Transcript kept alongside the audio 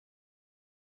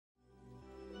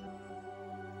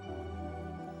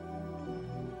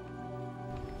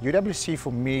UWC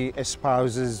for me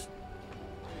espouses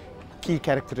key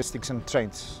characteristics and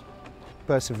traits: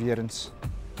 perseverance,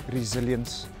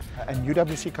 resilience, and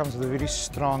UWC comes with a very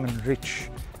strong and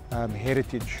rich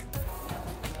heritage.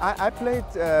 I played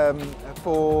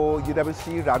for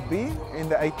UWC Rugby in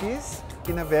the 80s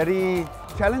in a very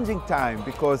challenging time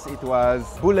because it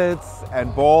was bullets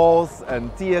and balls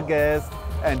and tear gas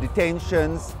and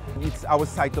detentions. It's our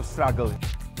site of struggle.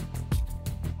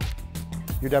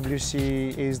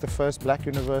 UWC is the first black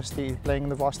university playing in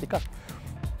the Varsity Cup.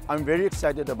 I'm very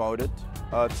excited about it.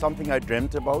 It's something I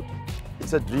dreamt about.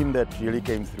 It's a dream that really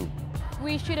came through.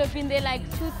 We should have been there like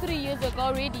 2-3 years ago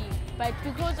already, but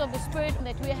because of the spirit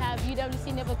that we have,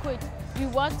 UWC never quit. We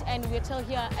worked and we're still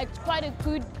here. It's quite a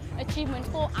good achievement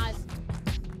for us.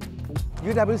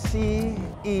 UWC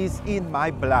is in my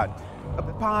blood, a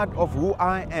part of who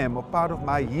I am, a part of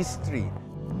my history.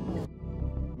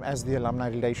 As the Alumni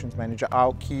Relations Manager,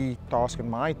 our key task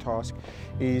and my task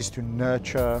is to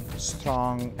nurture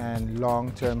strong and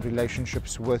long-term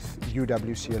relationships with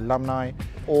UWC alumni,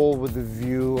 all with the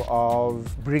view of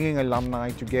bringing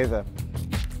alumni together.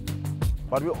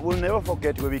 But we'll never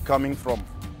forget where we're coming from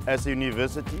as a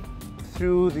university.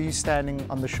 Through the standing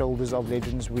on the shoulders of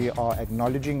legends, we are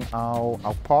acknowledging our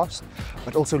past,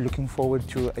 but also looking forward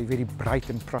to a very bright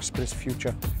and prosperous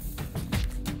future.